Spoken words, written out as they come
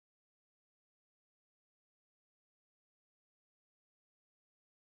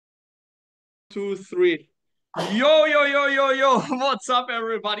Two, three. Yo, yo, yo, yo, yo. What's up,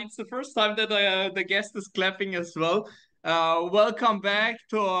 everybody? It's the first time that the guest is clapping as well. Welcome back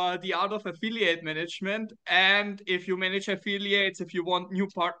to the Art of Affiliate Management. And if you manage affiliates, if you want new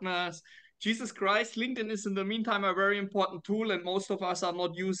partners, Jesus Christ, LinkedIn is in the meantime a very important tool, and most of us are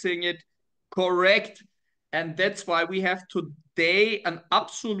not using it correct. And that's why we have today an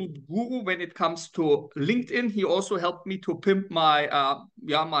absolute guru when it comes to LinkedIn. He also helped me to pimp my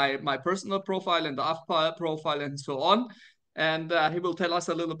personal profile and the AFPA profile and so on. And he will tell us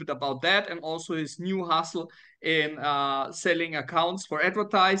a little bit about that and also his new hustle in selling accounts for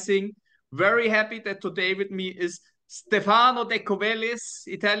advertising. Very happy that today with me is Stefano De Covelis.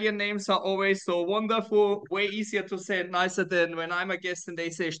 Italian names are always so wonderful, way easier to say it nicer than when I'm a guest and they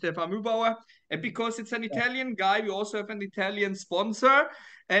say Stefan Mübauer. And because it's an Italian guy, we also have an Italian sponsor,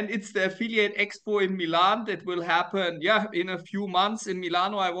 and it's the Affiliate Expo in Milan that will happen, in a few months in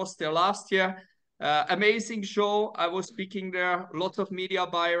Milano. I was there last year. Amazing show. I was speaking there. Lots of media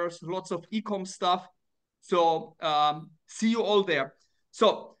buyers, lots of e-com stuff. So see you all there.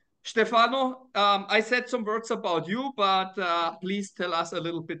 So Stefano, I said some words about you, but please tell us a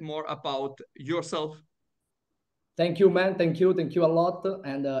little bit more about yourself. Thank you, man. Thank you a lot.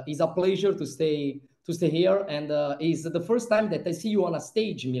 And it's a pleasure to stay here. And it's the first time that I see you on a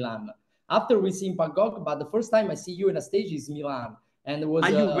stage in Milan. After we see in Bangkok, but the first time I see you in a stage is Milan. And it was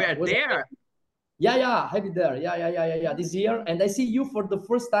You were there? Yeah, I be there. Yeah. This year, and I see you for the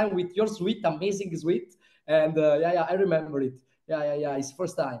first time with your suite, amazing suite. And I remember it. Yeah. It's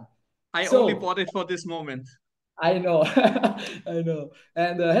first time. I only So bought it for this moment. I know, I know.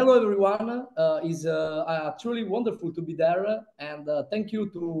 And hello, everyone. It's truly wonderful to be there. And thank you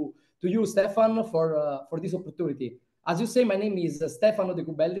to you, Stefan, for this opportunity. As you say, my name is Stefano De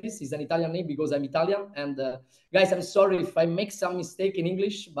Cubellis. It's an Italian name because I'm Italian. And guys, I'm sorry if I make some mistake in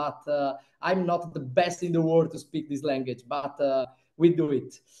English, but I'm not the best in the world to speak this language. But we do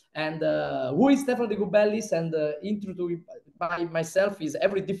it. And who is Stefano De Cubellis? And intro to by myself is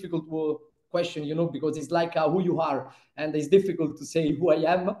every difficult question, because it's like who you are, and it's difficult to say who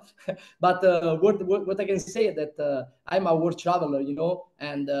I am. But what I can say that I'm a world traveler,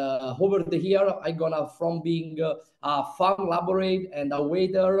 and over the year I gonna from being a farm laborate and a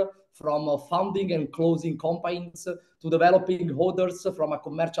waiter, from founding and closing companies to developing others from a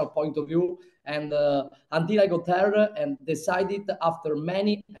commercial point of view, and until I got there and decided after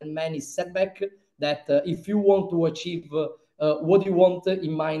many and many setbacks that if you want to achieve what you want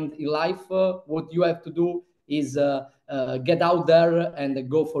in mind in life, what you have to do is get out there and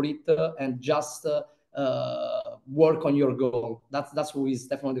go for it, and just work on your goal. That's who is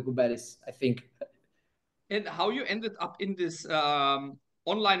Stefano De Cuberis, I think. And how you ended up in this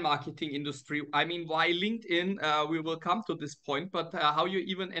online marketing industry? I mean, why LinkedIn? We will come to this point, but how you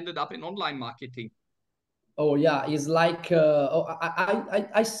even ended up in online marketing? Oh yeah, it's like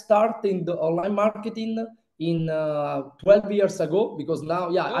I start in the online marketing in 12 years ago, because now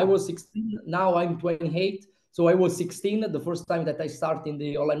I Oh, was 16, now I'm 28. So I was 16 the first time that I started in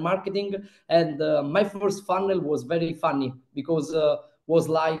the online marketing, and my first funnel was very funny because was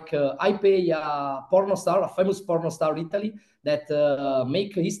like I pay a porno star, a famous porno star in Italy, that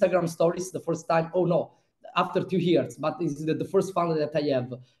make Instagram stories the first time. Oh no, after 2 years, but this is the first funnel that I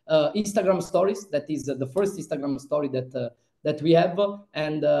have. Instagram stories. That is the first Instagram story that we have,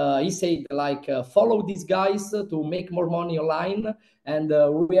 and he said like follow these guys to make more money online, and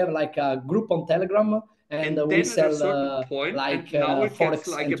we have like a group on Telegram, and and we then at a sell certain point, and like now it gets forex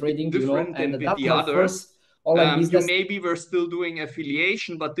like and a bit trading, different and than with that's the my others. first online You business. maybe were still doing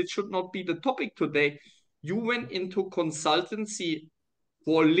affiliation, but this should not be the topic today. You went into consultancy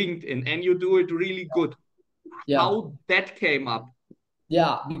for LinkedIn and you do it really good. Yeah. How that came up?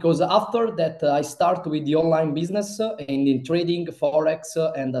 Yeah, because after that I start with the online business, and in trading, forex,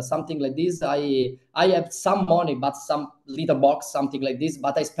 and something like this. I have some money, but some little box, something like this.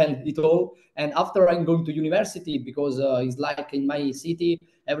 But I spend it all. And after I'm going to university, because it's like in my city,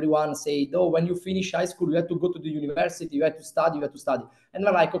 everyone say, "Oh, when you finish high school, you have to go to the university. You have to study. You have to study." And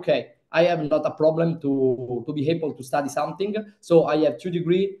I'm like, okay, I have not a problem to be able to study something. So I have 2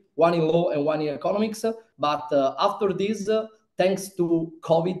 degrees, one in law and one in economics. But after this. Thanks to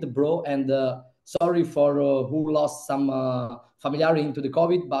COVID, bro, and sorry for who lost some familiarity into the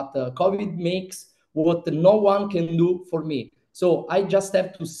COVID, but COVID makes what no one can do for me. So I just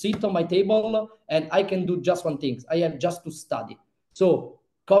have to sit on my table and I can do just one thing. I have just to study. So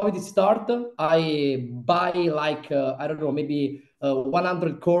COVID start, I buy like, I don't know, maybe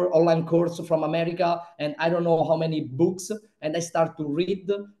 100 core online course from America, and I don't know how many books, and I start to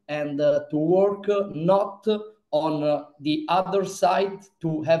read and to work, not on the other side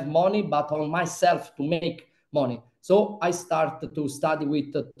to have money, but on myself to make money. So I started to study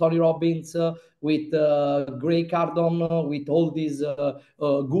with Tony Robbins, with Gray Cardone, with all these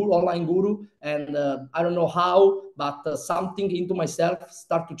online guru, and I don't know how, but something into myself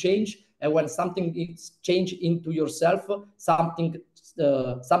start to change. And when something is change into yourself, something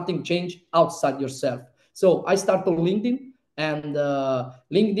change outside yourself. So I started LinkedIn, and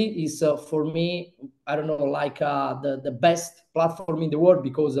LinkedIn is for me, I don't know, like the best platform in the world,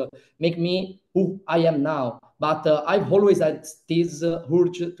 because make me who I am now. But I've always had this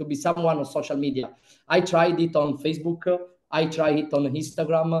urge to be someone on social media. I tried it on Facebook, I tried it on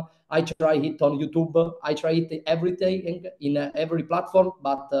Instagram, I tried it on YouTube, I tried it everything in every platform,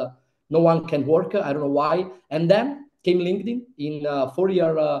 but no one can work. I don't know why. And then came LinkedIn in 4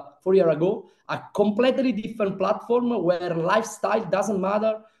 year ago, a completely different platform where lifestyle doesn't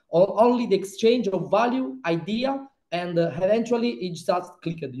matter, only the exchange of value, idea, and eventually it just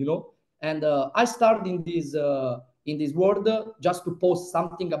clicked, you know. And I started in this world just to post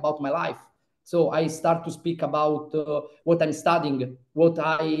something about my life. So I start to speak about what I'm studying, what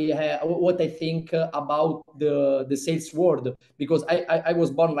I think about the sales world, because I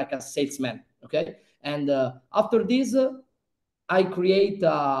was born like a salesman. Okay, and after this. I create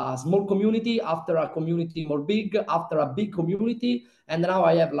a small community, after a community more big, after a big community, and now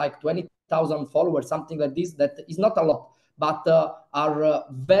I have like 20,000 followers, something like this. That is not a lot, but are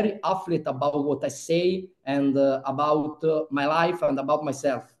very affiliate about what I say, and about my life and about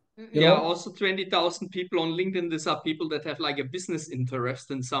myself. You Yeah, know? also 20,000 people on LinkedIn. These are people that have like a business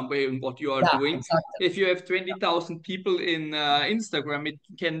interest in some way in what you are Yeah, doing. exactly. If you have 20,000 people in Instagram, it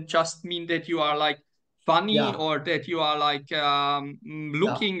can just mean that you are like funny, Yeah, or that you are like yeah,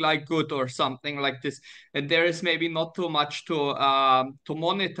 looking like good or something like this. And there is maybe not too much to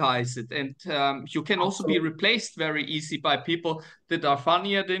monetize it. And you can also be absolutely. replaced very easy by people that are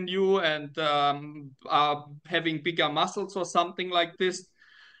funnier than you and are having bigger muscles or something like this.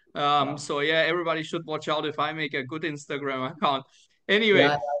 Yeah, So yeah, everybody should watch out if I make a good Instagram account. yeah,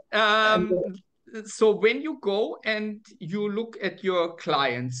 Anyway, and um, so when you go and you look at your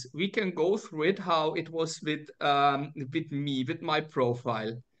clients, we can go through it how it was with me, with my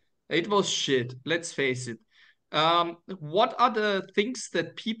profile. It was shit, let's face it. What are the things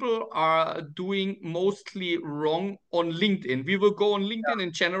that people are doing mostly wrong on LinkedIn? We will go on LinkedIn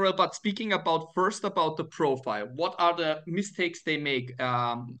in general, but speaking about first about the profile, what are the mistakes they make okay.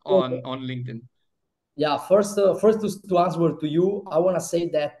 on LinkedIn? Yeah, first to answer to you, I want to say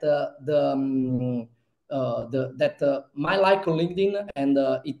that my like on LinkedIn, and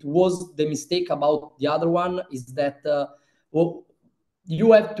it was the mistake about the other one, is that well,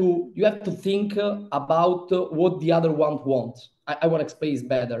 you have to think about what the other one wants. I want to explain this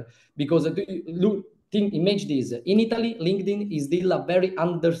better, because look, think, imagine this: in Italy, LinkedIn is still a very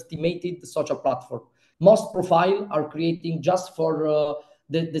underestimated social platform. Most profile are creating just for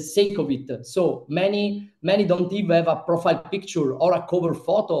the sake of it. So many don't even have a profile picture or a cover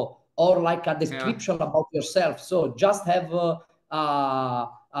photo or like a Yeah. description about yourself. So just have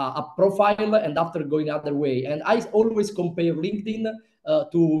a profile, and after going other way. And I always compare LinkedIn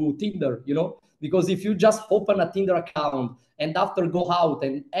to Tinder, you know, because if you just open a Tinder account and after go out,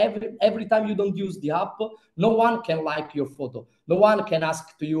 and every time you don't use the app, no one can like your photo, no one can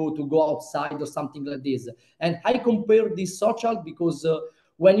ask to you to go outside or something like this. And I compare this social because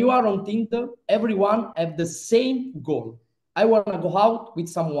when you are on Tinder, everyone have the same goal. I want to go out with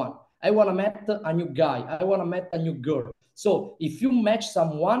someone, I want to meet a new guy, I want to meet a new girl. So if you match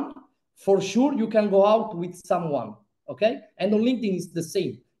someone, for sure you can go out with someone. Okay, and on LinkedIn is the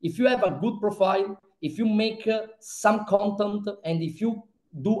same. If you have a good profile, if you make some content, and if you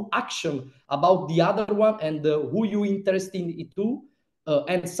do action about the other one, and who you interested in to,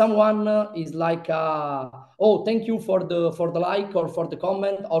 and someone is like oh, thank you for the like, or for the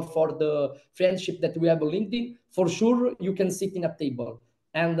comment, or for the friendship that we have on LinkedIn, for sure you can sit in a table.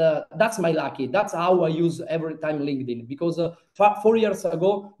 And that's my lucky, that's how I use every time LinkedIn, because 4 years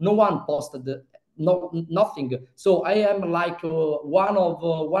ago no one posted nothing. So I am like one of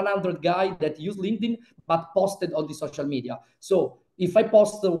 100 guys that use LinkedIn but posted on the social media. So if I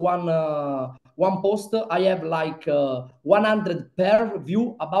post one post, I have like 100 per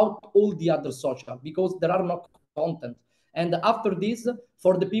view about all the other social, because there are no content. And after this,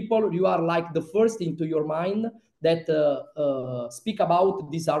 for the people, you are like the first into your mind that speak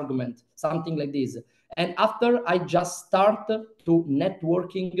about this argument, something like this. And after, I just start to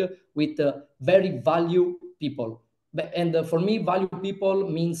networking with very value people. And for me, value people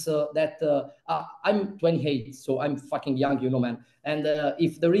means that I'm 28, so I'm fucking young, man. And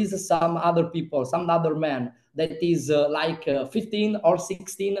if there is some other people, some other man that is like 15 or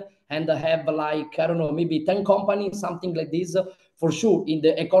 16 and have like, I don't know, maybe 10 companies, something like this, for sure, in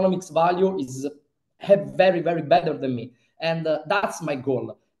the economics value is have very, very better than me. And that's my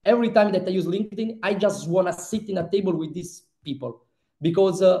goal. Every time that I use LinkedIn, I just want to sit in a table with these people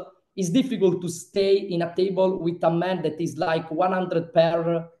because it's difficult to stay in a table with a man that is like 100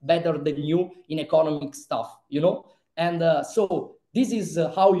 pair better than you in economic stuff, And so this is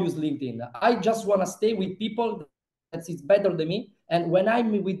how I use LinkedIn. I just want to stay with people that is better than me. And when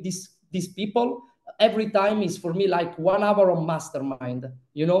I'm with these people, every time is for me like 1 hour of mastermind,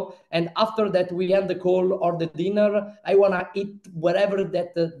 And after that, we end the call or the dinner. I want to eat whatever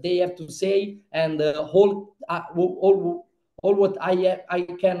that they have to say and all what I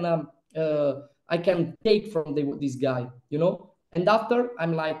can take from this guy, And after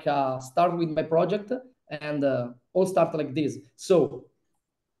I'm like start with my project and all start like this. So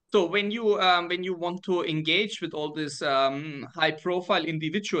when you want to engage with all these high profile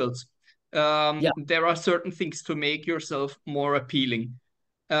individuals, Yeah, there are certain things to make yourself more appealing.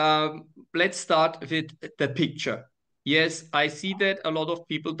 Let's start with the picture. Yes, I see that a lot of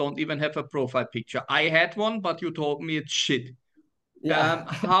people don't even have a profile picture. I had one, but you told me it's shit. yeah.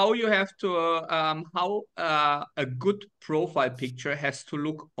 How you have to how a good profile picture has to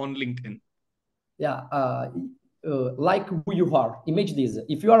look on LinkedIn. Yeah, like who you are. Imagine this: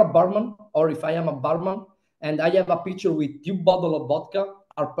 if you are a barman, or if I am a barman, and I have a picture with 2 bottles of vodka,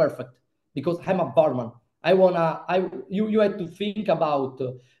 are perfect because I'm a barman. You have to think about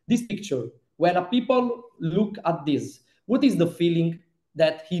this picture. When a people look at this, what is the feeling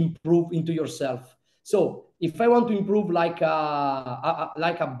that he improve into yourself? So if I want to improve like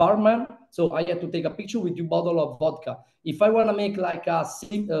a barman, so I have to take a picture with 2 bottles of vodka. If I want to make like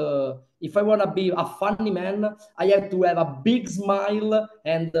if I want to be a funny man, I have to have a big smile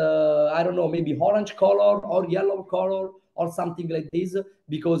and I don't know, maybe orange color or yellow color or something like this.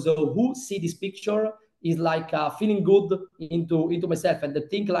 Because who see this picture is like feeling good into myself and they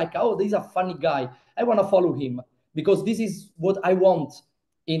think like, oh, this is a funny guy. I want to follow him because this is what I want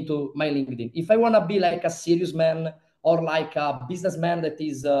into my LinkedIn. If I want to be like a serious man or like a businessman that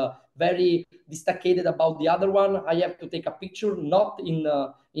is very distacced about the other one, I have to take a picture not in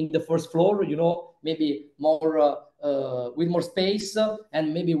the first floor, maybe more with more space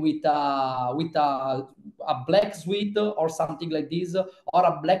and maybe with a black suite or something like this, or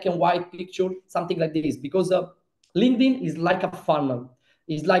a black and white picture, something like this, because LinkedIn is like a funnel.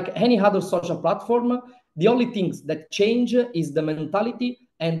 It's like any other social platform. The only things that change is the mentality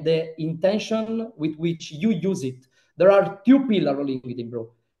and the intention with which you use it. There are 2 pillars of LinkedIn,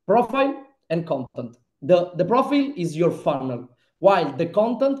 bro: profile and content. The profile is your funnel, while the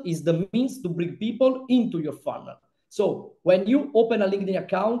content is the means to bring people into your funnel. So when you open a LinkedIn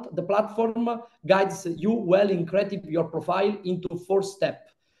account, the platform guides you well in creating your profile into 4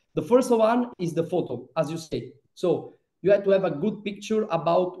 steps. The first one is the photo, as you say. So you have to have a good picture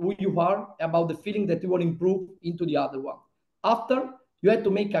about who you are, about the feeling that you want to improve into the other one. After, you have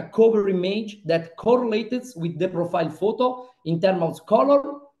to make a cover image that correlates with the profile photo in terms of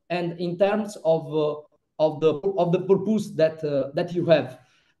color and in terms of the purpose that you have.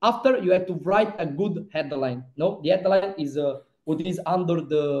 After, you have to write a good headline. No, the headline is what is under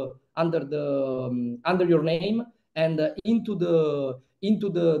your name, and into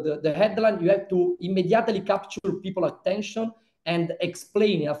the headline, you have to immediately capture people attention and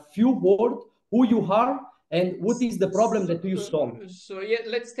explain in a few words who you are and what is the problem that you solve. So yeah,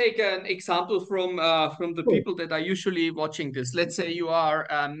 let's take an example from the So, people that are usually watching this. Let's say you are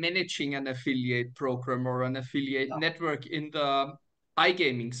managing an affiliate program or an affiliate yeah, network in the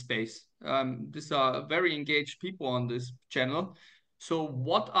iGaming space. These are very engaged people on this channel. So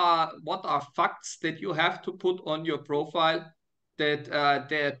what are facts that you have to put on your profile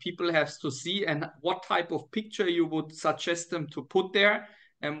that people have to see, and what type of picture you would suggest them to put there,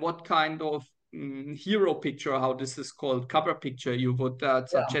 and what kind of hero picture, how this is called, cover picture, you would yeah.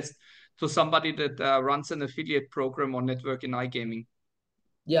 suggest to somebody that runs an affiliate program or network in iGaming?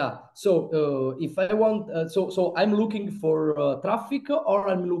 Yeah. So if I want, so I'm looking for traffic, or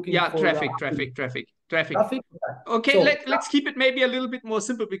I'm looking Yeah, for traffic. traffic. Okay. Okay, So let's keep it maybe a little bit more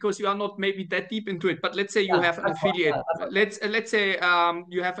simple because you are not maybe that deep into it. But let's say you yeah, have an that's fine. affiliate. Yeah, that's fine. Let's say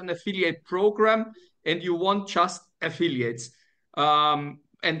you have an affiliate program and you want just affiliates,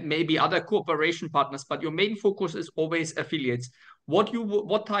 and maybe other cooperation partners, but your main focus is always affiliates.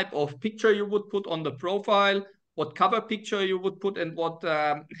 What type of picture you would put on the profile? What cover picture you would put, and what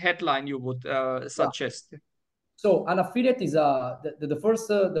headline you would Yeah. suggest? So an affiliate is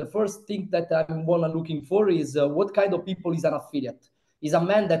the first thing that I'm wanna looking for is what kind of people is an affiliate. Is a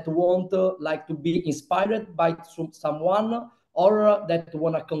man that want like to be inspired by someone, or that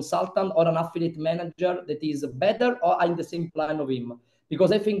want a consultant or an affiliate manager that is better or in the same plan of him.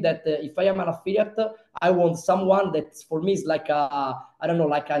 Because I think that if I am an affiliate, I want someone that for me is like a, I don't know,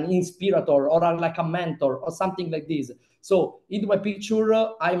 like an inspirator or like a mentor or something like this. So in my picture,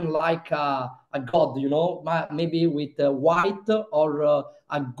 I'm like a god, you know, maybe with white or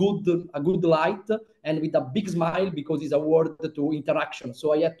a good light, and with a big smile because it's a word to interaction.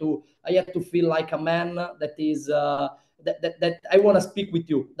 So I had to feel like a man that is that I want to speak with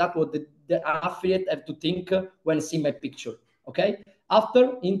you. That's what the affiliate have to think when see my picture. Okay.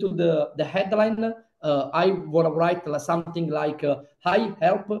 After into the headline, I want to write something like I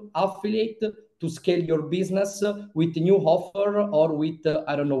help affiliate to scale your business with new offer or with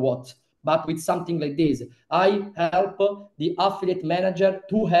I don't know what, but with something like this. I help the affiliate manager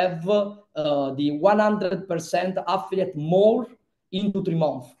to have the 100% affiliate more into 3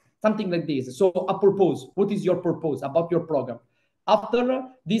 months, something like this. So a purpose. What is your purpose about your program? After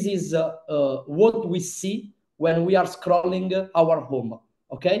this is what we see when we are scrolling our home.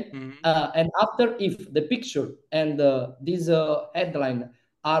 Okay. Mm-hmm. And after, if the picture and this headline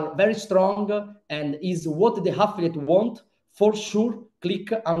are very strong and is what the affiliate want, for sure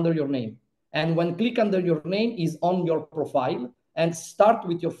click under your name. And when click under your name is on your profile, and start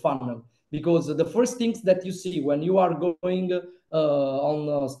with your funnel, because the first things that you see when you are going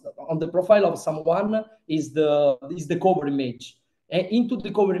on the profile of someone is the cover image. And into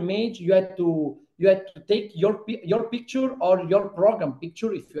the cover image you had to take your picture or your program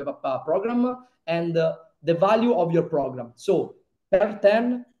picture if you have a program, and the value of your program. So per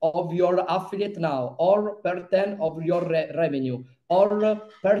 10 of your affiliate now, or per 10 of your revenue, or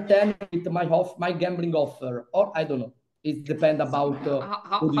per 10 with my gambling offer, or I don't know. It depends So about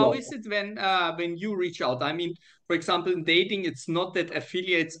how what you how is offer. it when you reach out? I mean, for example, in dating, it's not that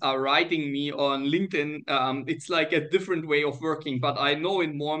affiliates are writing me on LinkedIn. It's like a different way of working. But I know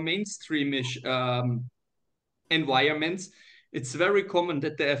in more mainstreamish environments, it's very common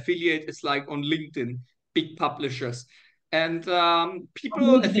that the affiliate is like on LinkedIn, big publishers, and people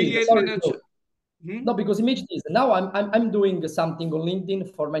Imagine this. affiliate Sorry, manage. no. Hmm? No, because imagine this. Now I'm doing something on LinkedIn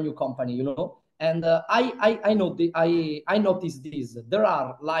for my new company, and I know I noticed this. There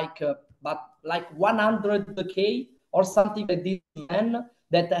are like 100K or something like this men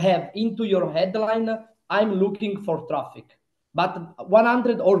that have into your headline. I'm looking for traffic, but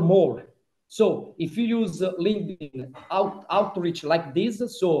 100 or more. So if you use LinkedIn outreach like this,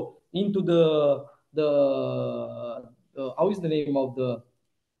 so into the how is the name of the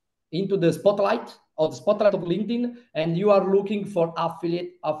into the spotlight of LinkedIn, and you are looking for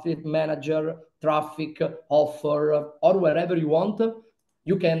affiliate manager, traffic offer, or wherever you want,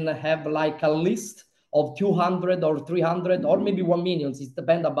 you can have like a list of 200 or 300 or maybe 1 million. It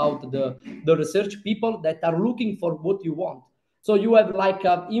depends about the research people that are looking for what you want. So you have like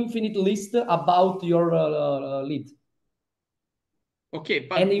an infinite list about your lead. Okay, And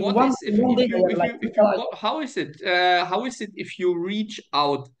but in what one, is in one day, I have like if you what, how is it? How is it if you reach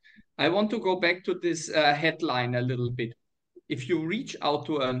out? I want to go back to this headline a little bit. If you reach out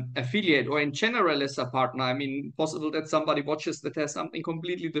to an affiliate or in general as a partner, I mean, possible that somebody watches that has something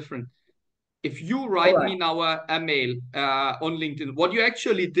completely different. If you all write right. me now a mail on LinkedIn, what you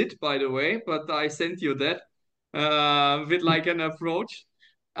actually did, by the way, but I sent you that with like an approach.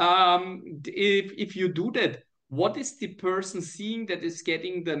 If you do that, what is the person seeing that is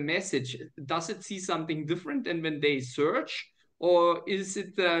getting the message? Does it see something different than when they search? Or is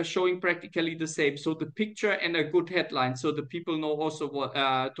it showing practically the same? So the picture and a good headline, so the people know also what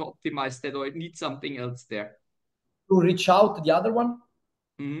to optimize that, or it needs something else there. To reach out to the other one.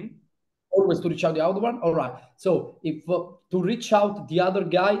 Mhm. Always to reach out the other one. All right. So if to reach out the other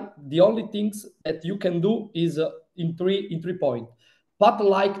guy, the only things that you can do is in three point. But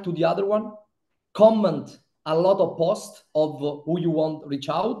like to the other one, comment a lot of posts of who you want to reach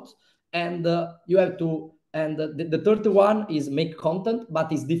out, and you have to. And the third one is make content, but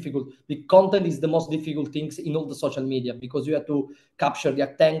it's difficult. The content is the most difficult things in all the social media, because you have to capture the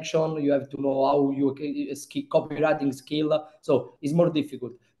attention. You have to know how you copywriting skill. So it's more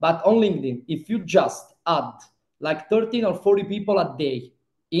difficult. But on LinkedIn, if you just add like 13 or 40 people a day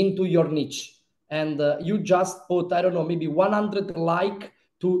into your niche, and you just put, I don't know, maybe 100 like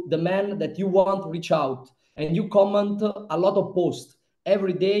to the man that you want to reach out, and you comment a lot of posts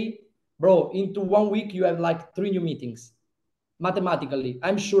every day, bro, into 1 week, you have like 3 new meetings. Mathematically,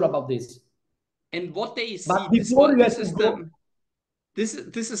 I'm sure about this. And what they But see, this before what you this have to is go, the this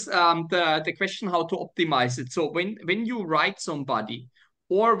is the question how to optimize it. So when you write somebody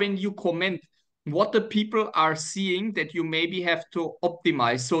or when you comment, what the people are seeing that you maybe have to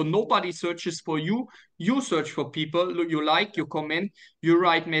optimize. So nobody searches for you. You search for people you like, you comment, you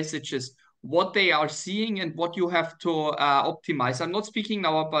write messages. What they are seeing and what you have to optimize. I'm not speaking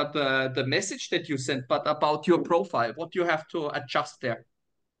now about the message that you sent, but about your profile, what you have to adjust there.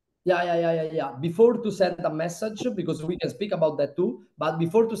 Yeah. Before to send a message, because we can speak about that too, but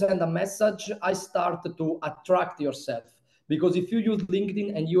before to send a message, I start to attract yourself. Because if you use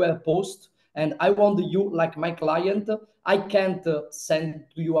LinkedIn and you have a post, and I want you like my client, I can't send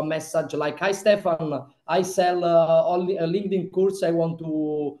to you a message like, "Hi Stefan, I sell only a LinkedIn course. I want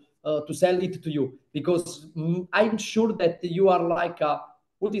to sell it to you," because I'm sure that you are like,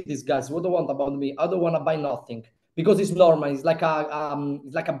 "What is this, guys? What do you want about me? I don't want to buy nothing." Because it's normal. It's like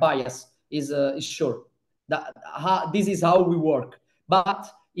a bias. Is sure that this is how we work. But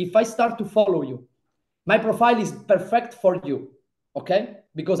if I start to follow you, my profile is perfect for you, okay?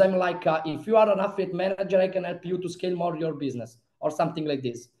 Because I'm like, if you are an affiliate manager, I can help you to scale more your business or something like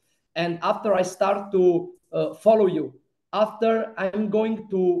this. And after I start to follow you, after I'm going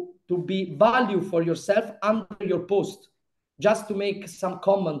to be value for yourself under your post, just to make some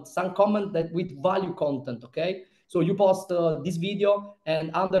comment that with value content, okay? So you post this video,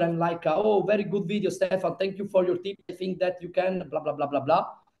 and under I'm like, oh, very good video, Stefan. Thank you for your tip. I think that you can blah blah blah blah blah.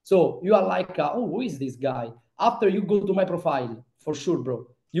 So you are like, oh, who is this guy? After you go to my profile, for sure, bro.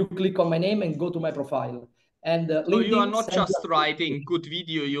 You click on my name and go to my profile. And So you are LinkedIn not sends just you. writing good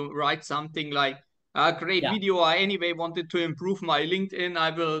video, you write something like a great Yeah, video. I anyway wanted to improve my LinkedIn.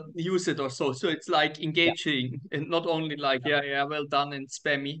 I will use it or so. So it's like yeah. engaging and not only like, yeah, well done and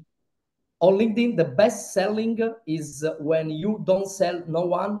spammy. On LinkedIn, the best selling is when you don't sell no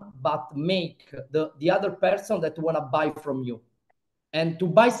one, but make the other person that want to buy from you. And to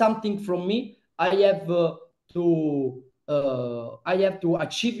buy something from me, I have to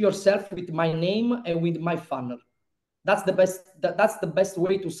achieve yourself with my name and with my funnel. That's the best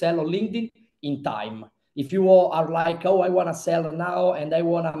way to sell on LinkedIn in time. If you are like, oh, I want to sell now and I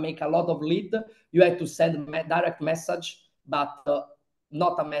want to make a lot of lead, you have to send direct message, but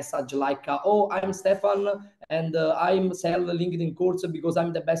not a message like, oh, I'm Stefan and I'm sell LinkedIn course because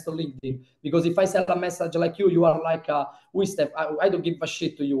I'm the best on LinkedIn. Because if I sell a message like you are like, we Steph, I don't give a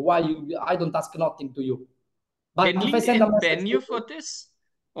shit to you. Why you? I don't ask nothing to you. But Can if I send a LinkedIn ban message you to for this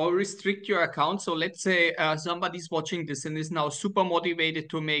or restrict your account? So let's say somebody's watching this and is now super motivated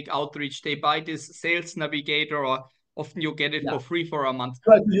to make outreach. They buy this sales navigator or often you get it yeah, for free for a month.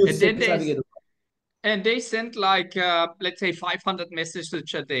 try to use And then Sales they Navigator. And they send like, let's say 500 messages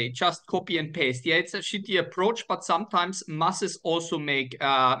a day, just copy and paste. Yeah, it's a shitty approach, but sometimes masses also make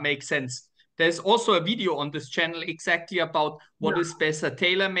sense. There's also a video on this channel exactly about what is better,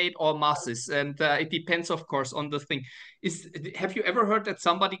 tailor-made or masses, and it depends, of course, on the thing. Have you ever heard that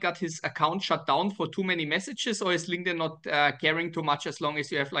somebody got his account shut down for too many messages, or is LinkedIn not caring too much as long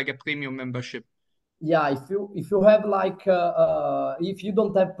as you have like a premium membership? Yeah, if you have like if you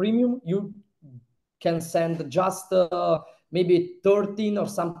don't have premium, you can send just maybe 13 or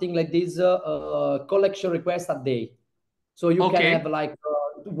something like this collection requests a day. So you can have Okay. like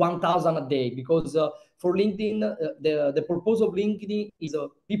 1000 a day, because for LinkedIn the purpose of LinkedIn is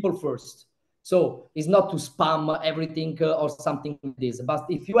people first. So it's not to spam everything or something like this. But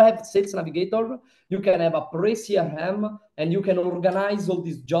if you have Sales Navigator, you can have a pre-CRM and you can organize all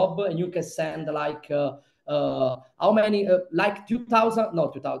this job, and you can send like how many like 2000, no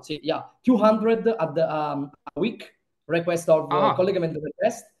 2000, yeah, 200 at the a week request of Ah, colleague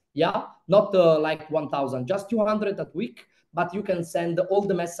request. Yeah, not like 1000, just 200 at week. But you can send all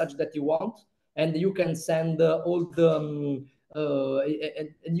the message that you want, and you can send all the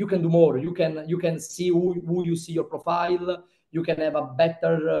and you can do more. You can see who you see your profile. You can have a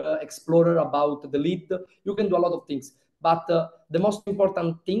better explorer about the lead. You can do a lot of things. But the most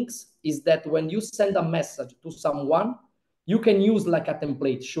important things is that when you send a message to someone, you can use like a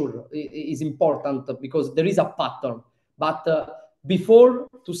template. Sure, it is important because there is a pattern. But before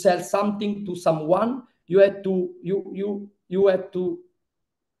to sell something to someone, you had to you had to,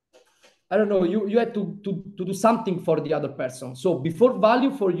 I don't know, you had to do something for the other person. So before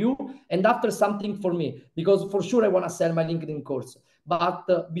value for you, and after something for me, because for sure I want to sell my LinkedIn course.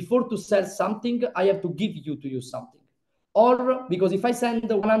 But before to sell something, I have to give you to use something. Or because if I send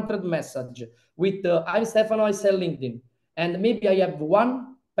 100 message with I'm Stefano, I sell LinkedIn, and maybe I have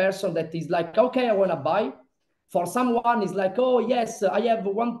one person that is like, okay, I want to buy. For someone is like, oh yes, I have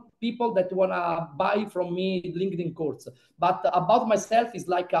one people that want to buy from me LinkedIn course. But about myself is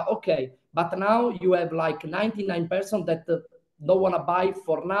like, okay, but now you have like 99% that don't want to buy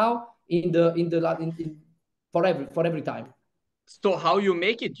for now for every time. So how you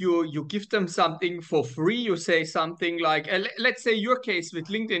make it? You give them something for free. You say something like, let's say your case with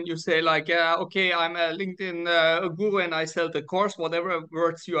LinkedIn. You say like, okay, I'm a LinkedIn guru and I sell the course, whatever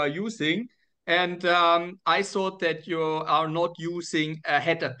words you are using. And I thought that you are not using a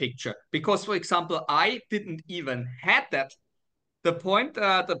header picture because, for example, I didn't even had that. The point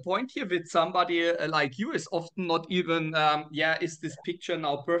here with somebody like you is often not even yeah, is this picture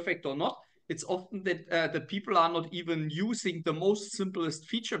now perfect or not? It's often that the people are not even using the most simplest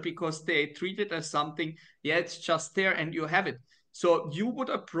feature because they treat it as something, yeah, it's just there and you have it. So you would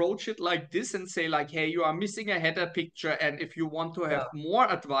approach it like this and say like, hey, you are missing a header picture, and if you want to have Yeah. more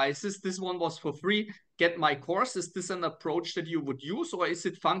advices, this one was for free, get my course. Is this an approach that you would use, or is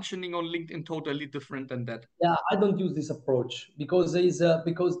it functioning on LinkedIn totally different than that? Yeah, I don't use this approach because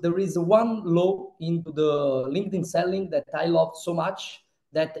there is one law into the LinkedIn selling that I love so much,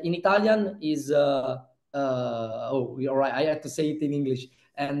 that in Italian is oh, you're right, I have to say it in English.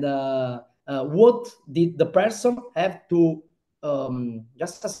 And what did the person have to,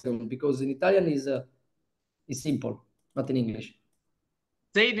 just a second, because in Italian is simple, not in English.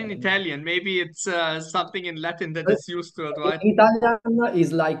 Say it in Italian. Maybe it's something in Latin that In is used to it, right? Italian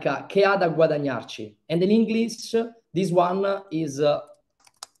is like che ha da guadagnarci, and in English this one is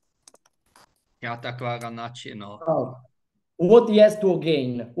Katakwaranachie, no. oh, what he has to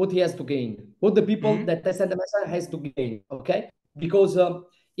gain, what the people Hmm? that send the message has to gain. Okay, because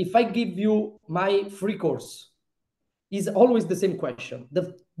if I give you my free course, is always the same question.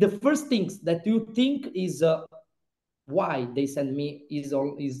 The first things that you think is why they send me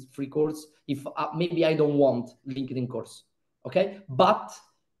is free course if maybe I don't want LinkedIn course. Okay, but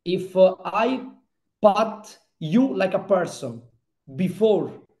if I put you like a person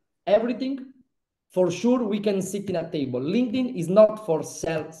before everything, for sure we can sit in a table. LinkedIn is not for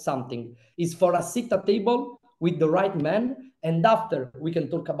sell something, it's for a sit a table with the right man, and after we can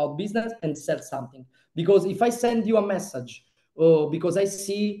talk about business and sell something. Because if I send you a message, because I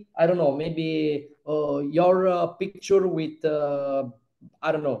see, I don't know, maybe your picture with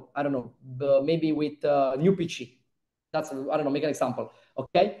I don't know, maybe with new PC. That's, I don't know, make an example.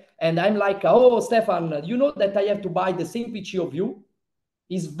 Okay, and I'm like, oh, Stefan, you know that I have to buy the same PC of you.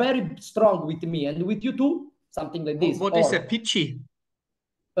 Is very strong with me and with you too, something like this, What is a or pitchy?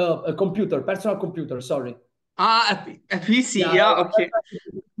 a computer, personal computer. Sorry. Ah, a PC. Yeah, Yeah, okay.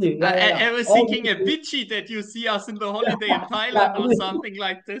 yeah, yeah, yeah, I yeah. was All thinking a pitchy that you see us in the yeah, holiday in Thailand or yeah, something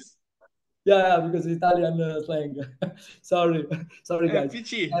like this. yeah, because Italian slang. Sorry, sorry, A guys.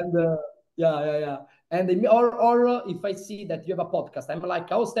 pitchy. And yeah, yeah, yeah. And if I see that you have a podcast, I'm like,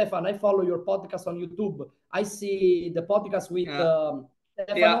 oh, Stefan, I follow your podcast on YouTube. I see the podcast with Yeah, yeah,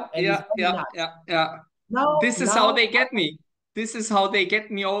 Stefano, and it's yeah, very yeah, nice. yeah, yeah. Now, This is how now, they get me. This is how they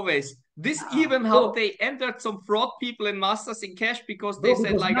get me always. This yeah, even how bro, they entered some fraud people in Masters in Cash because they bro,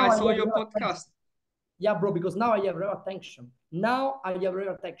 said because like, now I I saw have your real podcast. attention. Yeah, bro, because now I have real attention. Now I have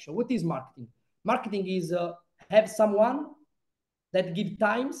real attention. What is marketing? Marketing is have someone that give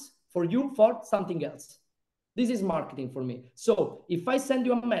times for you for something else. This is marketing for me. So if I send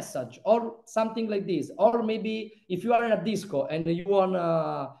you a message or something like this, or maybe if you are in a disco and you want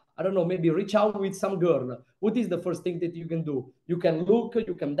I don't know, maybe reach out with some girl, what is the first thing that you can do? You can look,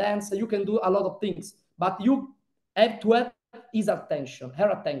 you can dance, you can do a lot of things, but you have to have his attention,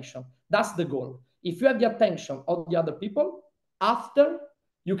 her attention. That's the goal. If you have the attention of the other people, after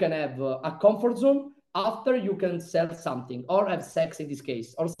you can have a comfort zone, after you can sell something or have sex in this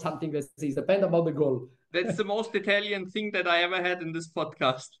case or something like this, depend about the goal. That's the most Italian thing that I ever had in this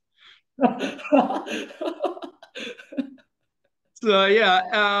podcast. So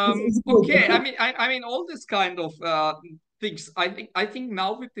yeah, It's okay. I good. mean, I mean, all this kind of things. I think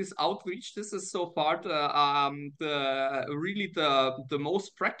now with this outreach, this is so far the really the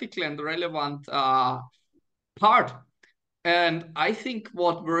most practical and relevant part. And I think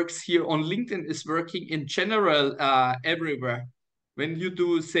what works here on LinkedIn is working in general everywhere. When you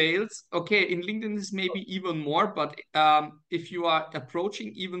do sales, okay, in LinkedIn is maybe even more, but if you are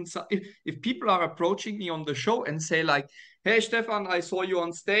approaching even so, if people are approaching me on the show and say like, hey Stefan, I saw you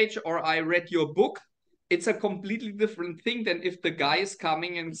on stage or I read your book, it's a completely different thing than if the guy is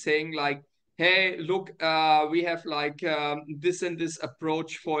coming and saying like, hey look, we have like this and this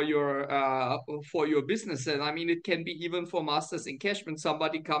approach for your business. And I mean, it can be even for Masters in Cash when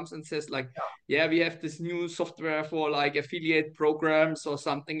somebody comes and says like, yeah, we have this new software for like affiliate programs or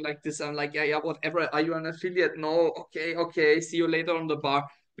something like this. I'm like, yeah, yeah, whatever, are you an affiliate? No. Okay, okay, see you later on the bar.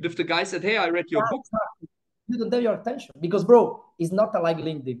 But if the guy said, hey, I read your book. You don't have your attention because, bro, it's not like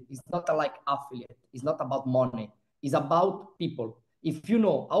LinkedIn. It's not like affiliate. It's not about money. is about people. If you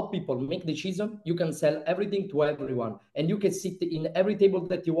know how people make decisions, you can sell everything to everyone, and you can sit in every table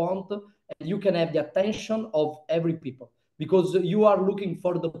that you want, and you can have the attention of every people because you are looking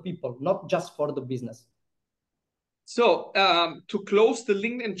for the people, not just for the business. So to close the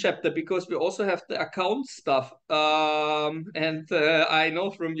LinkedIn chapter, because we also have the account stuff, and I know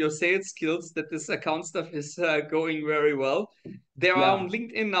from your sales skills that this account stuff is going very well. There are Yeah. on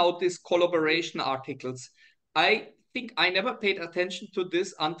LinkedIn now these collaboration articles. I think I never paid attention to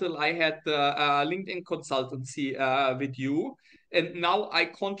this until I had the LinkedIn consultancy with you, and now I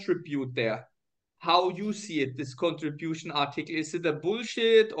contribute there. How you see it, this contribution article? Is it a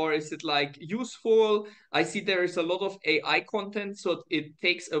bullshit or is it like useful? I see there is a lot of AI content, so it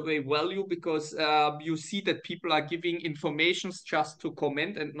takes away value because you see that people are giving informations just to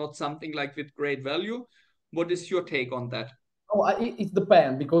comment and not something like with great value. What is your take on that? Oh, it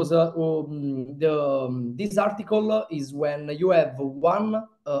depends because this article is when you have one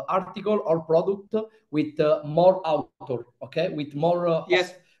article or product with more author, okay, with more host.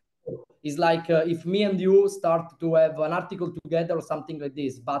 Yes. It's like if me and you start to have an article together or something like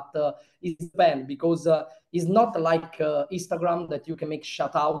this, but it depends because it's not like Instagram that you can make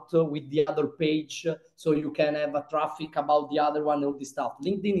shout out with the other page, so you can have a traffic about the other one, all this stuff.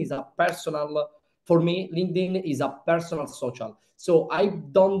 LinkedIn is a personal for me. LinkedIn is a personal social, so I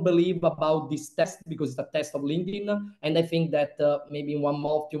don't believe about this test because it's a test of LinkedIn, and I think that maybe in 1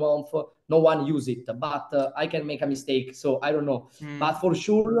 month 2 months no one use it, but I can make a mistake, so I don't know. But Mm. for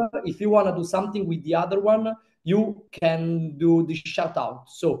sure, if you want to do something with the other one, you can do the shout out.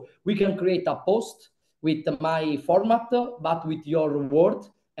 So we can create a post with my format, but with your word,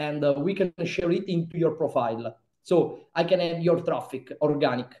 and we can share it into your profile. So I can have your traffic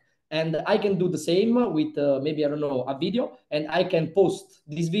organic. And I can do the same with maybe, I don't know, a video, and I can post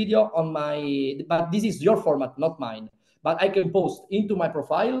this video on my, but this is your format, not mine. But I can post into my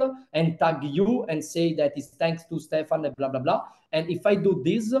profile and tag you and say that it's thanks to Stefan and blah, blah, blah. And if I do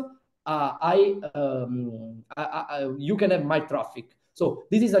this, you can have my traffic. So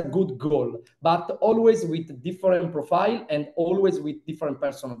this is a good goal, but always with different profile and always with different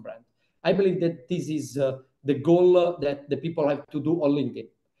personal brand. I believe that this is the goal that the people have to do on LinkedIn. I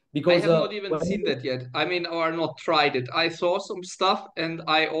Because have not even when seen that yet. I mean, or not tried it. I saw some stuff and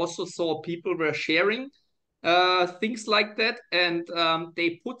I also saw people were sharing things like that. And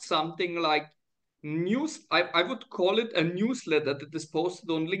they put something like news. I would call it a newsletter that is posted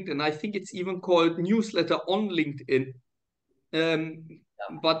on LinkedIn. I think it's even called newsletter on LinkedIn. Um,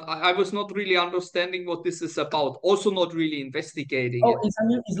 but I was not really understanding what this is about. Also, not really investigating oh, it.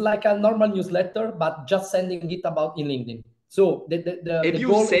 it's like a normal newsletter, but just sending it about in LinkedIn. So Have the you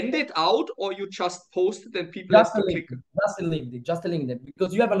goal is send it out or you just post it and people just have a to click? LinkedIn, just a LinkedIn, just a LinkedIn,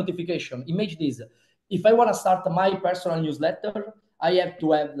 because you have a notification. Imagine this: if I want to start my personal newsletter, I have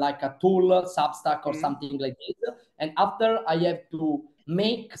to have like a tool, Substack or Mm. something like this, and after I have to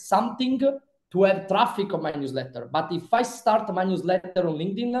make something to have traffic on my newsletter. But if I start my newsletter on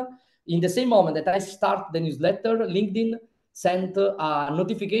LinkedIn, in the same moment that I start the newsletter, LinkedIn sent a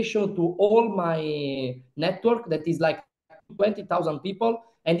notification to all my network that is like 20,000 people,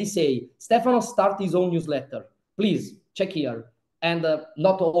 and they say Stefano start his own newsletter. Please check here. And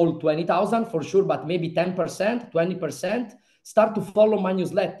not all 20,000 for sure, but maybe 10%, 20% start to follow my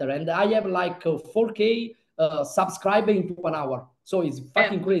newsletter. And I have like 4K subscriber into 1 hour. So it's And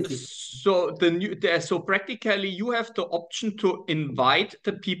fucking crazy. so so practically you have the option to invite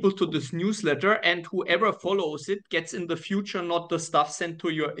the people to this newsletter, and whoever follows it gets in the future not the stuff sent to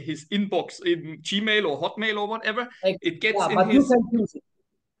his inbox in Gmail or Hotmail or whatever. Like, It gets yeah, in but you his. can use it.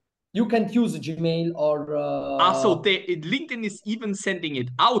 You can use Gmail or So LinkedIn is even sending it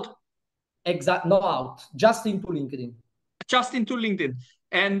out exact no out, just into LinkedIn. just into LinkedIn.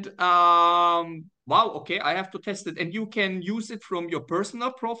 And wow, okay, I have to test it. And you can use it from your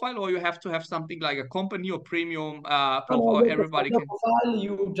personal profile, or you have to have something like a company or premium No, no, profile. your Everybody your can. profile,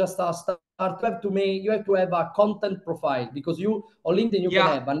 you just start to have to make, you have to have a content profile because you on LinkedIn you can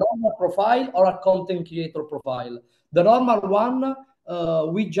Yeah. have a normal profile or a content creator profile. The normal one,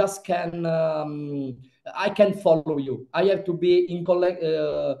 we just can, I can follow you. I have to be in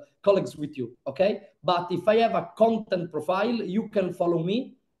colleagues with you, okay? But if I have a content profile, you can follow me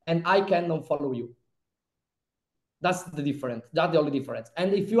and I can unfollow you. That's the difference. That's the only difference.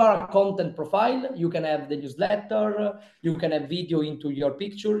 And if you are a content profile, you can have the newsletter, you can have video into your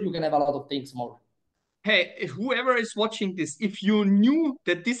picture, you can have a lot of things more. Hey, whoever is watching this, if you knew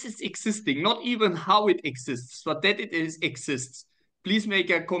that this is existing, not even how it exists, but that it is exists, please make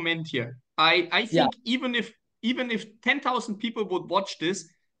a comment here. I Yeah. think even if 10,000 people would watch this,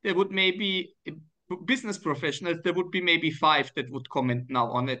 they would maybe business professionals, there would be maybe five that would comment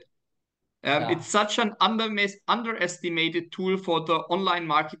now on it. It's Yeah. such an underestimated tool for the online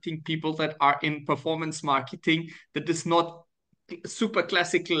marketing people that are in performance marketing that is not super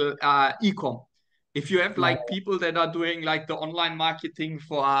classical e-com. If you have Yeah. like people that are doing like the online marketing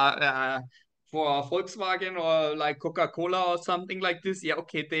for Volkswagen or like Coca-Cola or something like this, yeah,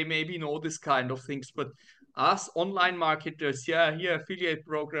 okay, they maybe know this kind of things, but us online marketers, yeah, here affiliate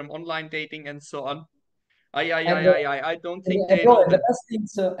program, online dating, and so on. And I don't think and they bro, know and the that. best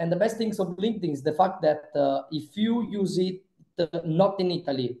things and the best things of LinkedIn is the fact that if you use it not in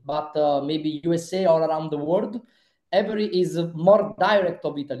Italy but maybe USA or around the world, every is more direct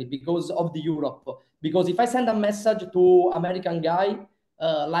of Italy because of the Europe. Because if I send a message to American guy,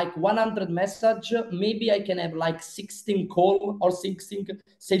 like 100 message, maybe I can have like 16 call or 16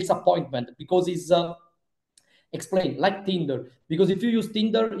 sales appointment because it's explain like Tinder, because if you use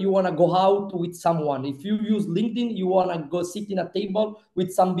Tinder you want to go out with someone. If you use LinkedIn you want to go sit in a table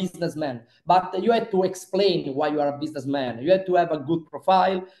with some businessman, but you have to explain why you are a businessman. You have to have a good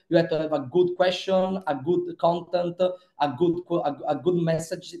profile, you have to have a good question, a good content, a good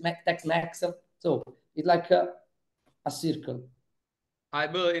message text next. So it's like a circle. I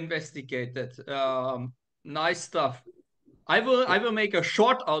will investigate that. Nice stuff. I will make a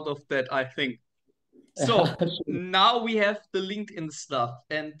short out of that, I think. So now we have the LinkedIn stuff,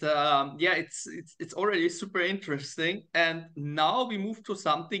 and yeah, it's already super interesting. And now we move to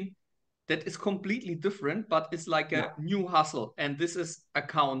something that is completely different, but it's like a Yeah, new hustle. And this is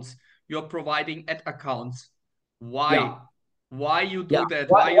accounts. You're providing ad accounts. yeah, Why? Why you yeah. do that?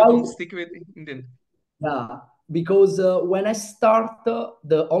 Why? Why you don't Why? stick with LinkedIn? Yeah, because when I start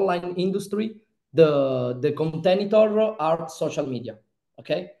the online industry, the contender are social media.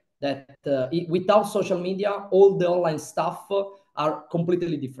 Okay, that without social media, all the online stuff are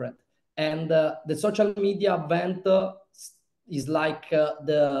completely different. And the social media event is like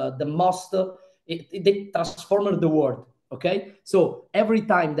the most they transformed the world. Okay, so every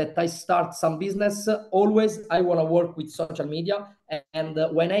time that I start some business, always I want to work with social media. And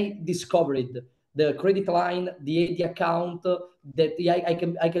when I discovered the credit line, the AD account, that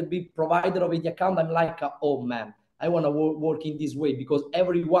I can be provider of AD account. I'm like, oh man, I want to work in this way because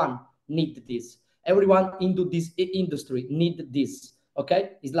everyone need this. Everyone into this industry need this.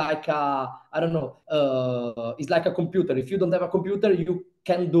 Okay, it's like I don't know. It's like a computer. If you don't have a computer, you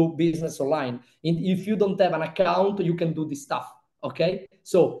can do business online. And if you don't have an account, you can do this stuff. Okay,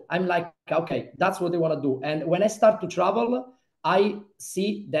 so I'm like, okay, that's what I want to do. And when I start to travel, I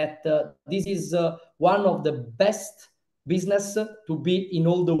see that this is one of the best business to be in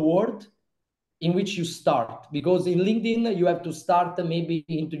all the world in which you start, because in LinkedIn you have to start maybe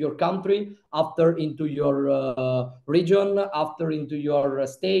into your country, after into your region, after into your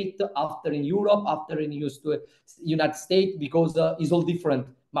state, after in Europe, after in United States, because it's all different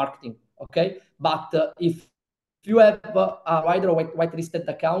marketing. Okay, but if you have a rider or whitelisted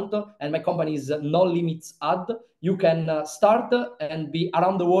account and my company is no limits ad, you can start and be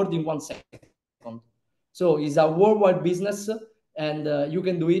around the world in 1 second. So it's a worldwide business, and you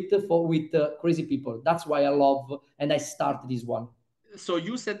can do it with crazy people. That's why I love and I start this one. So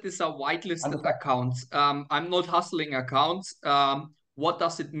you said these are whitelisted Understand? accounts. I'm not hustling accounts. What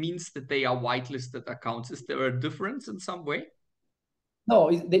does it means that they are whitelisted accounts? Is there a difference in some way? No,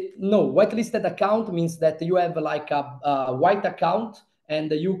 no. Whitelisted account means that you have like a white account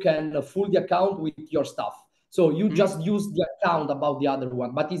and you can full the account with your stuff. So you Hmm? just use the account about the other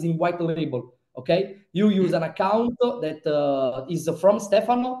one, but it's in white label. Okay, you use Hmm? an account that is from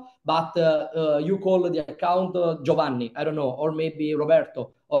Stefano, but you call the account Giovanni. I don't know, or maybe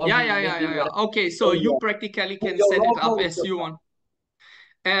Roberto, or maybe Yeah. whatever. Okay, so So, you yeah, practically with can your set it up logo, with as your you stuff. want.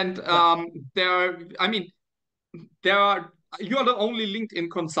 And Yeah. I mean, there are you're the only LinkedIn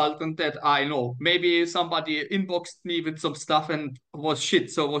consultant that I know. Maybe somebody inboxed me with some stuff and was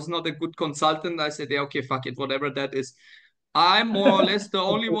shit, so was not a good consultant. I said, yeah, okay, fuck it, whatever that is. I'm more or less the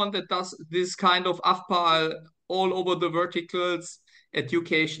only Okay. one that does this kind of AFPA all over the verticals,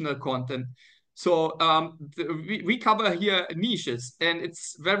 educational content. So we cover here niches, and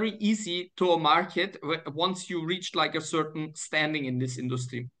it's very easy to market once you reach like a certain standing in this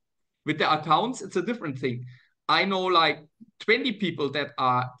industry. With the accounts, it's a different thing. I know like 20 people that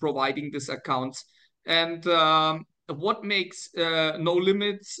are providing these accounts. And what makes No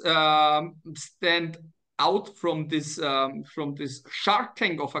Limits stand out from this Shark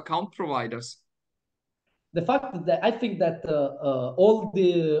Tank of account providers? The fact that I think that all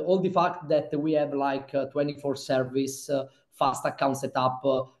the fact that we have like 24 service fast account setup,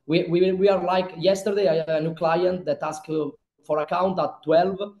 we are like yesterday I had a new client that asked for account at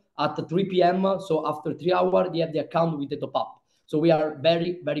 12 at 3 p.m. So after 3 hours, they have the account with the top up. So we are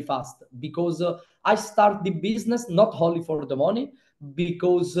very, very fast because I start the business not only for the money,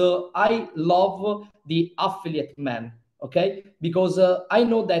 because I love the affiliate man. Okay, because I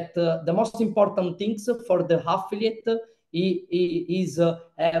know that the most important things for the affiliate is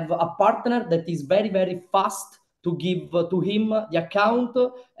have a partner that is very, very fast to give to him the account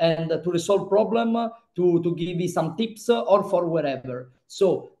and to resolve problem, to give you some tips or for wherever.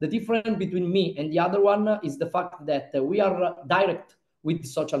 So the difference between me and the other one is the fact that we are direct with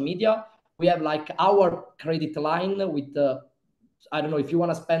social media. We have like our credit line with I don't know, if you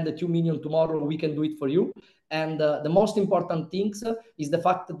want to spend the 2 million tomorrow, we can do it for you. And the most important things is the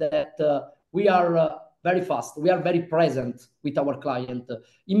fact that we are very fast. We are very present with our client.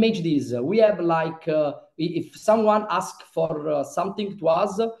 Imagine this: we have like if someone asks for something to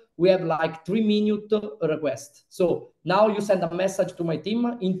us, we have like 3 minute request. So now you send a message to my team.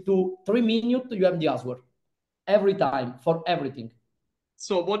 Into 3 minutes, you have the answer every time for everything.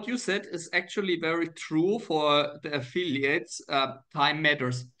 So what you said is actually very true for the affiliates. Time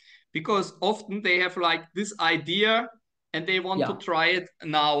matters because often they have like this idea and they want to Yeah, try it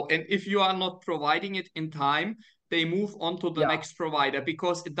now. And if you are not providing it in time, they move on to the yeah, next provider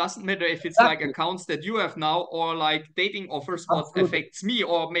because it doesn't matter if it's like exactly. accounts that you have now or like dating offers, what Absolutely. affects me,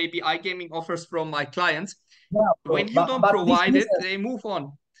 or maybe iGaming offers from my clients. Yeah, When bro. you But don't this provide it, business, they move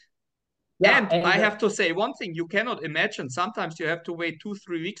on. yeah, And I and have to say one thing: you cannot imagine. Sometimes you have to wait 2,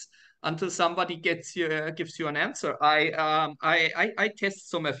 3 weeks until somebody gets you gives you an answer. I test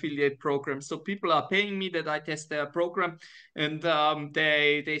some affiliate programs, so people are paying me that I test their program, and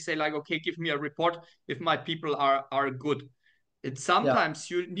they say like, okay, give me a report if my people are good. It's yeah, sometimes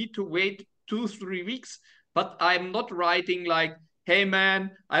you need to wait 2, 3 weeks, but I'm not writing like, hey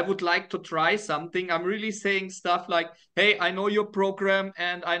man, I would like to try something. I'm really saying stuff like, hey, I know your program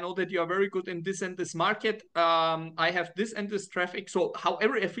and I know that you are very good in this and this market. I have this and this traffic. So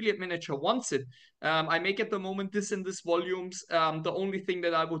however affiliate manager wants it, I make at the moment this and this volumes. The only thing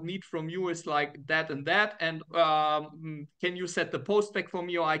that I would need from you is like that and that. And can you set the post back for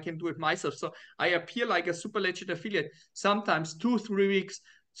me, or I can do it myself? So I appear like a super legit affiliate. Sometimes 2, 3 weeks.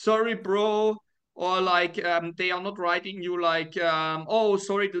 Sorry, bro. Or like they are not writing you like, oh,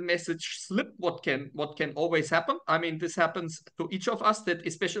 sorry, the message slipped. What can always happen? I mean, this happens to each of us. That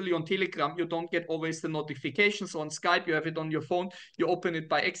especially on Telegram, you don't get always the notifications. On Skype, you have it on your phone. You open it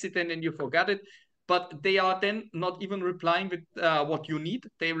by accident and you forgot it. But they are then not even replying with what you need.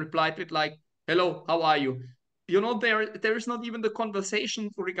 They replied with like, "Hello, how are you?" There is not even the conversation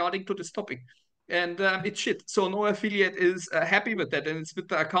regarding to this topic, and it's shit. So no affiliate is happy with that, and it's with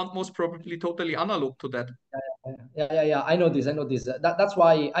the account most probably totally analog to that. yeah. I know this. I know this. That's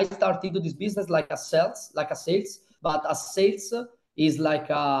why I started to this business like a sales, but a sales is like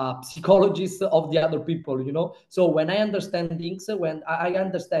a psychologist of the other people, you know. So when I understand things, when I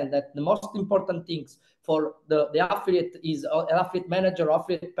understand that the most important things for the affiliate is an affiliate manager,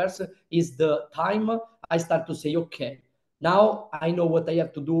 affiliate person is the time. I start to say, okay, now I know what I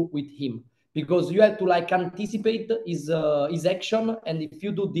have to do with him, because you have to like anticipate his action, and if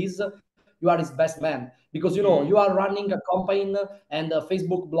you do this, you are his best man, because you know you Mm. are running a campaign and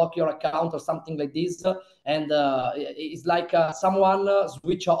Facebook block your account or something like this, and it's like someone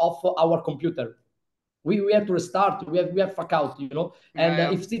switch off our computer. We have to restart. We have fuck out, you know. And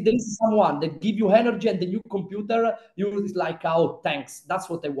Yeah, if there is someone that give you energy and the new computer, you is like, oh, thanks, that's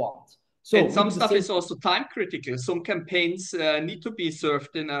what I want. So and we some do the stuff same is also time critical. Some campaigns need to be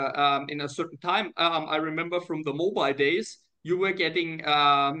served in a certain time. I remember from the mobile days, you were getting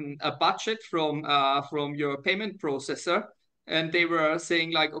a budget from your payment processor, and they were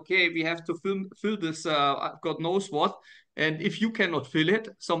saying like, okay, we have to fill this God knows what, and if you cannot fill it,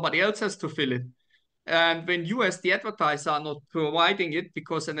 somebody else has to fill it. And when you as the advertiser are not providing it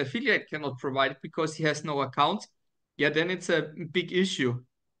because an affiliate cannot provide it because he has no account, yeah, then it's a big issue.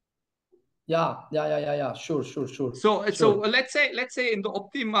 yeah. So Sure. let's say in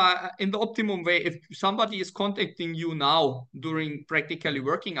the optimum way, if somebody is contacting you now during practically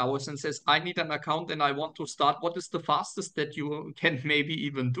working hours and says, I need an account and I want to start, what is the fastest that you can maybe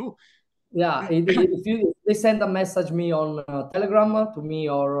even do? Yeah, if they send a message me on Telegram to me,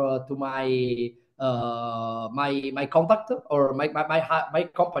 or to my contact, or my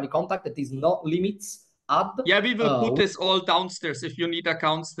company contact, that is not limits ad. Yeah, we will put We this all downstairs. If you need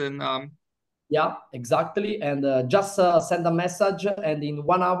accounts, then Yeah, exactly. And just send a message, and in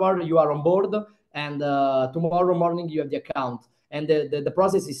 1 hour you are on board. And tomorrow morning you have the account. And the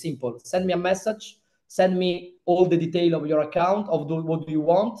process is simple: send me a message, send me all the detail of your account, what do you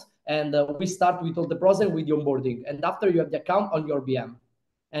want, and we start with all the process with the onboarding. And after, you have the account on your BM.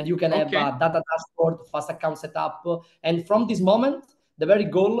 and you can have a Okay. data dashboard, fast account setup. And from this moment, the very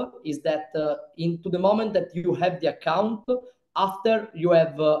goal is that into the moment that you have the account, after you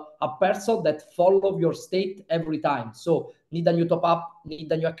have a person that follow your state every time. So need a new top up,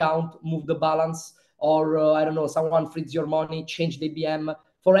 need a new account, move the balance, or I don't know, someone frees your money, change the BM.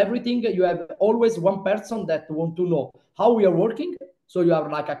 For everything, you have always one person that want to know how we are working. So you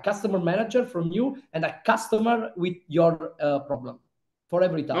have like a customer manager from you and a customer with your problem for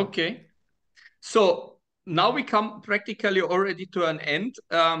every time. Okay. So now we come practically already to an end,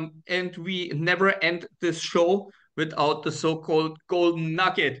 and we never end this show without the so-called golden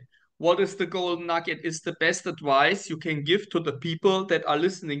nugget. What is the golden nugget? Is the best advice you can give to the people that are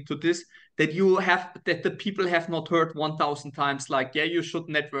listening to this that the people have not heard 1,000 times. Like, yeah, you should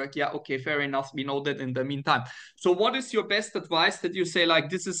network. Yeah, okay, fair enough. We know that in the meantime. So, what is your best advice that you say like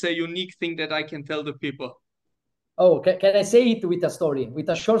this is a unique thing that I can tell the people? Oh, can I say it with a story, with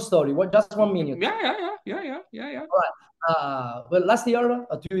a short story? What, just 1 minute? Yeah, yeah, yeah, yeah, yeah, yeah, yeah. All right. Well, last year,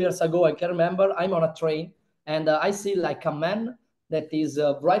 2 years ago, I can remember, I'm on a train and I see like a man that is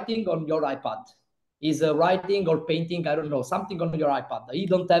writing on your iPad. He's writing or painting, I don't know, something on your iPad. He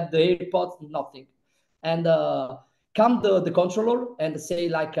don't have the AirPods, nothing. And come the controller and say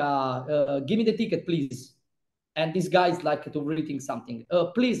like, give me the ticket, please. And this guy is like to reading something.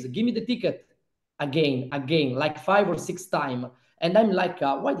 Please give me the ticket again, like 5 or 6 times. And I'm like,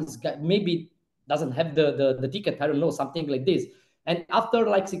 why this guy maybe doesn't have the ticket? I don't know, something like this. And after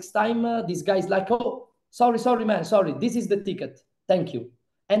like 6 times, this guy is like, oh, sorry, man, sorry, this is the ticket. Thank you.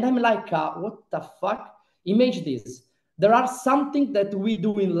 And I'm like, what the fuck? Imagine this. There are something that we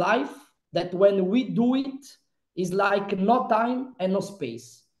do in life that when we do it is like no time and no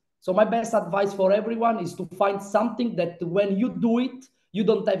space. So my best advice for everyone is to find something that when you do it, you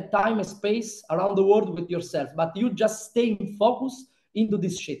don't have time and space around the world with yourself, but you just stay in focus into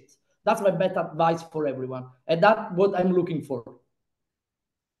this shit. That's my best advice for everyone. And that's what I'm looking for.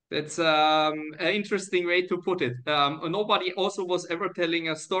 That's an interesting way to put it. Nobody also was ever telling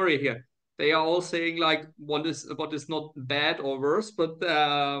a story here. They are all saying like what is not bad or worse, but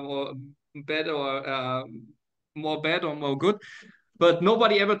or bad or more bad or more good. But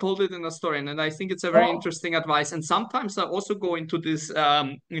nobody ever told it in a story, and I think it's a very Oh, interesting advice. And sometimes I also go into this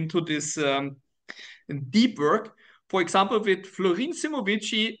deep work. For example, with Florin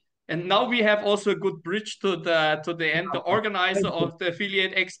Simovici, and now we have also a good bridge to the end. The yeah. organizer Thank you. of the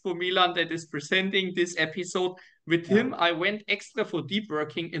Affiliate Expo Milan that is presenting this episode. With Yeah, him, I went extra for deep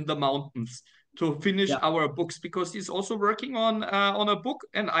working in the mountains to finish yeah, our books because he's also working on a book,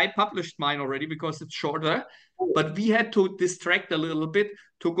 and I published mine already because it's shorter. But we had to distract a little bit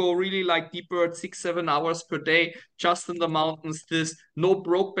to go really like deeper, 6, 7 hours per day, just in the mountains. This no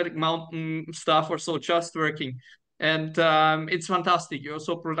Brokeback Mountain stuff or so, just working. And it's fantastic. You're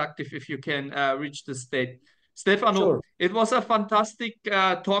so productive if you can reach this state. Stefano, sure. it was a fantastic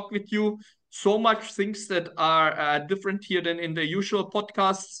talk with you. So much things that are different here than in the usual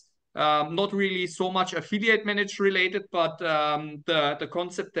podcasts. Not really so much affiliate manage related, but the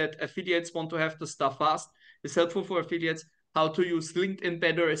concept that affiliates want to have the stuff fast is helpful for affiliates. How to use LinkedIn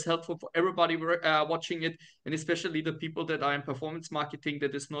better is helpful for everybody watching it, and especially the people that are in performance marketing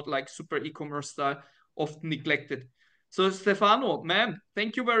that is not like super e-commerce style, often neglected. So Stefano, man,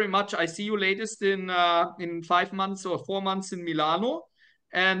 thank you very much. I see you latest in 5 months or 4 months in Milano,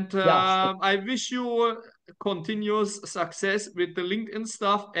 and Yeah, sure. I wish you continuous success with the LinkedIn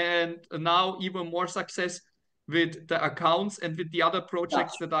stuff, and now even more success with the accounts and with the other Yeah,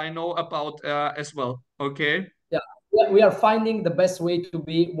 projects that I know about as well. Okay. yeah. We are finding the best way to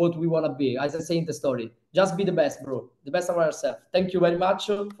be what we want to be. As I say in the story, just be the best, bro. The best of ourselves. Thank you very much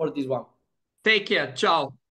for this one. Take care. Ciao.